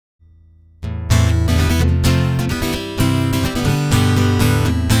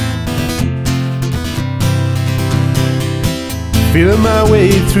feeling my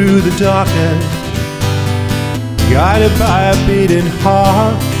way through the darkness, guided by a beating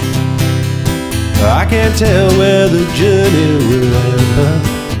heart. I can't tell where the journey will end, but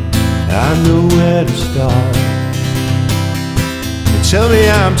I know where to start. They tell me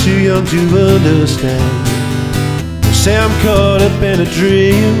I'm too young to understand. They say I'm caught up in a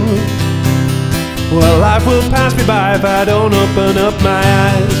dream. Well, life will pass me by if I don't open up my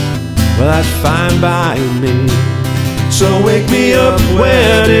eyes. Well, that's fine by me. So wake me up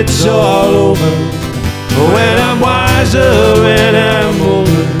when it's all over, when I'm wiser, when I'm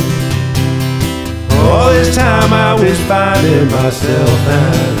older. All this time I was finding myself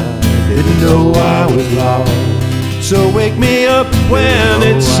and I didn't know I was lost. So wake me up when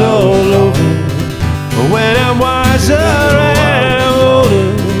it's all over, when I'm wiser and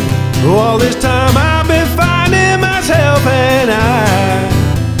older. All this time I've been finding myself and I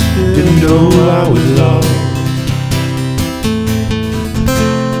didn't know I was lost.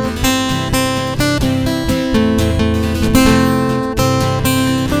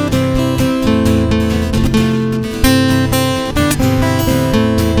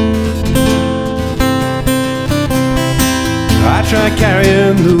 I try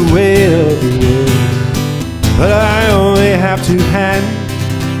carrying the weight of the world, but I only have two hands.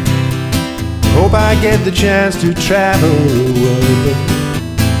 Hope I get the chance to travel the world,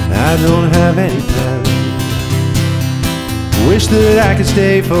 but I don't have any plans. Wish that I could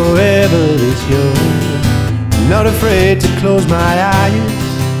stay forever this young, not afraid to close my eyes.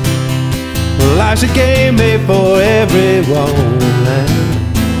 Well, life's a game made for everyone,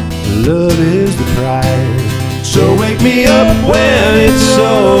 and love is the prize. So wake me up when it's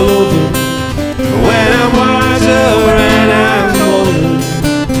all over, when I'm wiser and I'm older.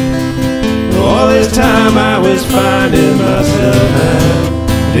 All this time I was finding myself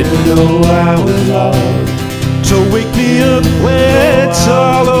and didn't know I was lost. So wake me up when it's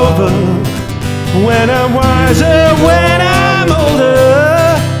all over, when I'm wiser, when I'm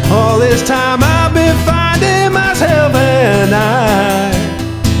older. All this time I've been finding myself and I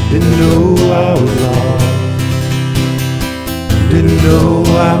didn't know I was lost. Didn't know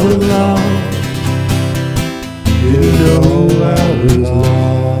I was lost. Didn't know I was lost.